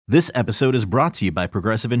This episode is brought to you by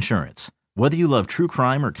Progressive Insurance. Whether you love true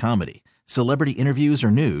crime or comedy, celebrity interviews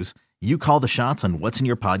or news, you call the shots on what's in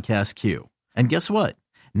your podcast queue. And guess what?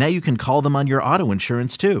 Now you can call them on your auto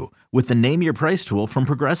insurance too with the Name Your Price tool from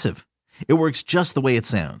Progressive. It works just the way it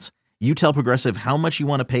sounds. You tell Progressive how much you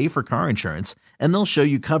want to pay for car insurance, and they'll show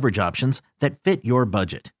you coverage options that fit your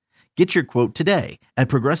budget. Get your quote today at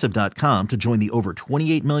Progressive.com to join the over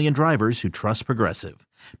 28 million drivers who trust Progressive.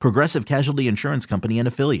 Progressive Casualty Insurance Company and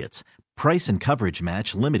Affiliates. Price and coverage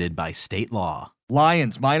match limited by state law.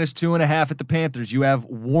 Lions -2.5 at the Panthers. You have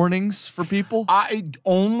warnings for people?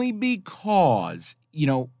 Only because,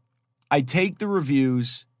 I take the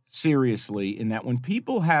reviews seriously in that when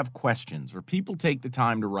people have questions or people take the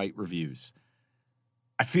time to write reviews,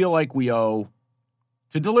 I feel like we owe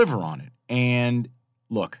to deliver on it. And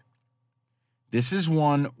look, this is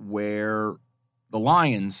one where the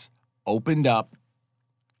Lions opened up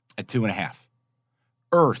at 2.5.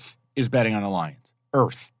 Earth is betting on the Lions.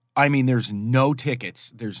 Earth. I mean, there's no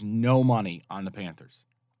tickets. There's no money on the Panthers.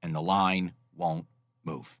 And the line won't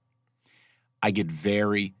move. I get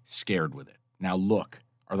very scared with it. Now, look,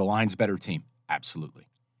 are the Lions a better team? Absolutely.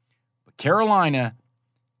 But Carolina,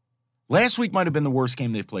 last week might have been the worst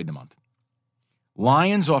game they've played in a month.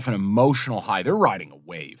 Lions off an emotional high. They're riding a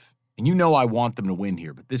wave. And I want them to win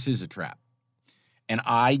here, but this is a trap. And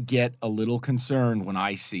I get a little concerned when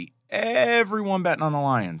I see everyone betting on the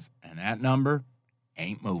Lions, and that number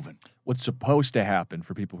ain't moving. What's supposed to happen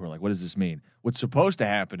for people who are like, what does this mean? What's supposed to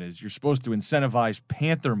happen is you're supposed to incentivize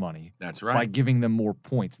Panther money. That's right. By giving them more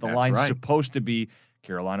points. The line's supposed to be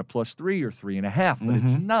Carolina +3 or 3.5, but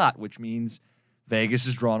it's not, which means Vegas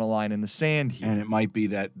is drawing a line in the sand here. And it might be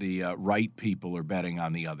that the right people are betting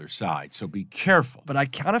on the other side, so be careful. But I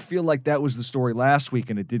kind of feel like that was the story last week,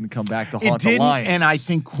 and it didn't come back to haunt the Lions. And I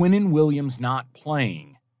think Quinnen Williams not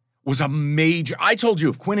playing was a major – I told you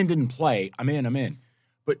if Quinnen didn't play, I'm in.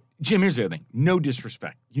 But, Jim, here's the other thing. No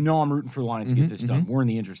disrespect. I'm rooting for the Lions to get this done. We're in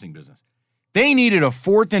the interesting business. They needed a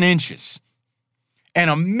 4th and inches and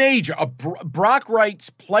a Brock Wright's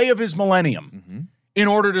play of his millennium in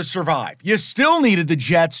order to survive. You still needed the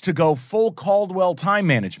Jets to go full Caldwell time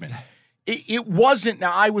management. It wasn't –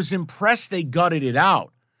 now, I was impressed they gutted it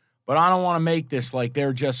out, but I don't want to make this like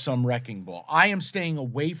they're just some wrecking ball. I am staying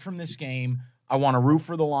away from this game. I want to root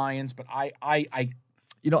for the Lions, but I'm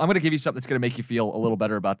going to give you something that's going to make you feel a little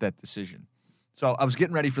better about that decision. So I was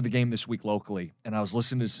getting ready for the game this week locally, and I was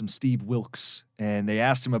listening to some Steve Wilkes, and they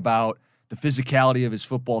asked him about the physicality of his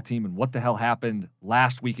football team and what the hell happened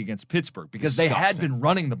last week against Pittsburgh, because they had been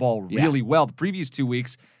running the ball really well. The previous 2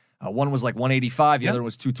 weeks, one was like 185, the other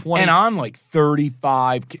was 220. And on like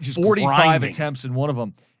 35, just 45 grinding. attempts in one of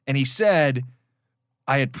them. And he said,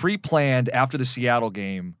 I had pre-planned after the Seattle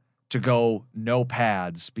game to go no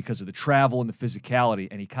pads because of the travel and the physicality,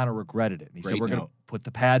 and he kind of regretted it. And he said, we're going to put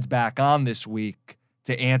the pads back on this week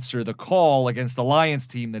to answer the call against the Lions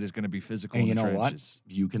team that is going to be physical in the trenches.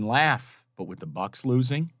 What? You can laugh, but with the Bucs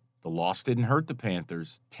losing, the loss didn't hurt the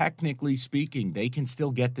Panthers. Technically speaking, they can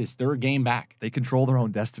still get this. They're a game back. They control their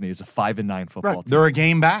own destiny as a 5-9 football team. They're a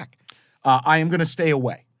game back. I am going to stay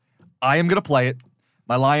away. I am going to play it.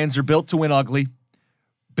 My Lions are built to win ugly,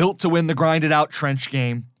 built to win the grinded-out trench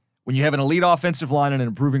game. When you have an elite offensive line and an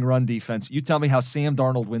improving run defense, you tell me how Sam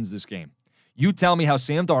Darnold wins this game. You tell me how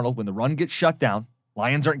Sam Darnold, when the run gets shut down,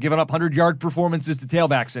 Lions aren't giving up 100-yard performances to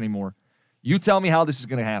tailbacks anymore. You tell me how this is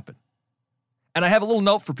going to happen. And I have a little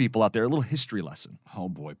note for people out there, a little history lesson. Oh,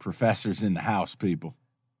 boy. Professors in the house, people.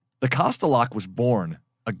 The Costa lock was born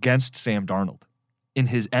against Sam Darnold. In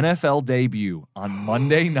his NFL debut on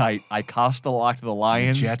Monday night, I Costa locked the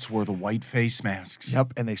Lions. The Jets wore the white face masks.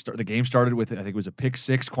 Yep, and the game started with, I think it was a pick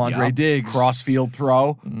six, Quandre Diggs. Crossfield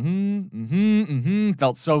throw.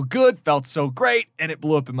 Felt so good, felt so great, and it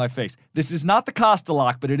blew up in my face. This is not the Costa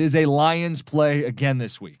lock, but it is a Lions play again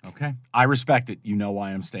this week. Okay, I respect it. You know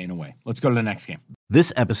why I'm staying away. Let's go to the next game.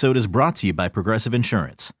 This episode is brought to you by Progressive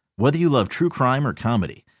Insurance. Whether you love true crime or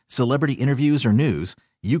comedy, celebrity interviews or news,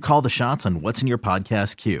 you call the shots on what's in your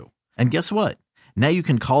podcast queue. And guess what? Now you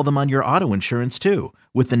can call them on your auto insurance too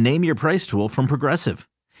with the Name Your Price tool from Progressive.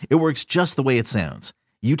 It works just the way it sounds.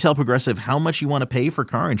 You tell Progressive how much you want to pay for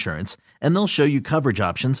car insurance, and they'll show you coverage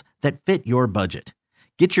options that fit your budget.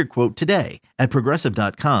 Get your quote today at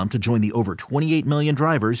Progressive.com to join the over 28 million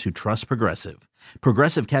drivers who trust Progressive.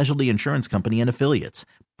 Progressive Casualty Insurance Company and Affiliates.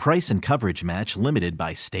 Price and coverage match limited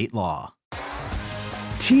by state law.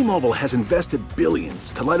 T-Mobile has invested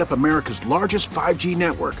billions to light up America's largest 5G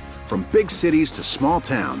network, from big cities to small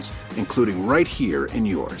towns, including right here in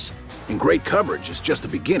yours. And great coverage is just the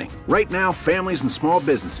beginning. Right now, families and small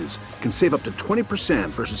businesses can save up to 20%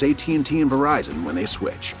 versus AT&T and Verizon when they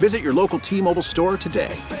switch. Visit your local T-Mobile store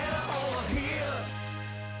today.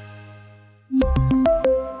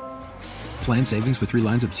 Plan savings with 3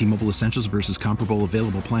 lines of T-Mobile Essentials versus comparable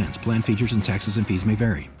available plans. Plan features and taxes and fees may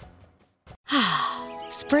vary.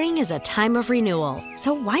 Spring is a time of renewal,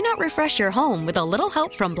 so why not refresh your home with a little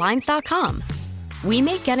help from Blinds.com? We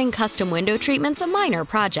make getting custom window treatments a minor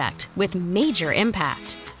project with major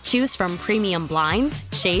impact. Choose from premium blinds,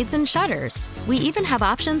 shades, and shutters. We even have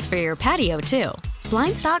options for your patio, too.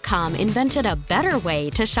 Blinds.com invented a better way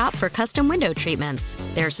to shop for custom window treatments.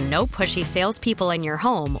 There's no pushy salespeople in your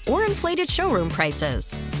home or inflated showroom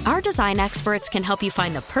prices. Our design experts can help you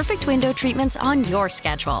find the perfect window treatments on your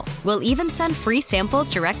schedule. We'll even send free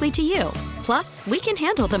samples directly to you. Plus, we can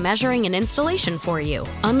handle the measuring and installation for you.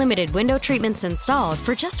 Unlimited window treatments installed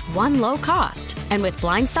for just one low cost. And with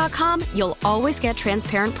Blinds.com, you'll always get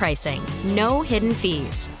transparent pricing. No hidden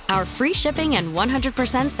fees. Our free shipping and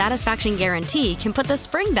 100% satisfaction guarantee can put the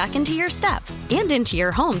spring back into your step and into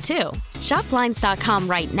your home, too. Shop Blinds.com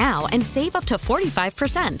right now and save up to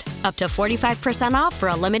 45%. Up to 45% off for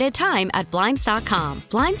a limited time at Blinds.com.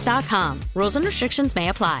 Blinds.com. Rules and restrictions may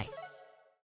apply.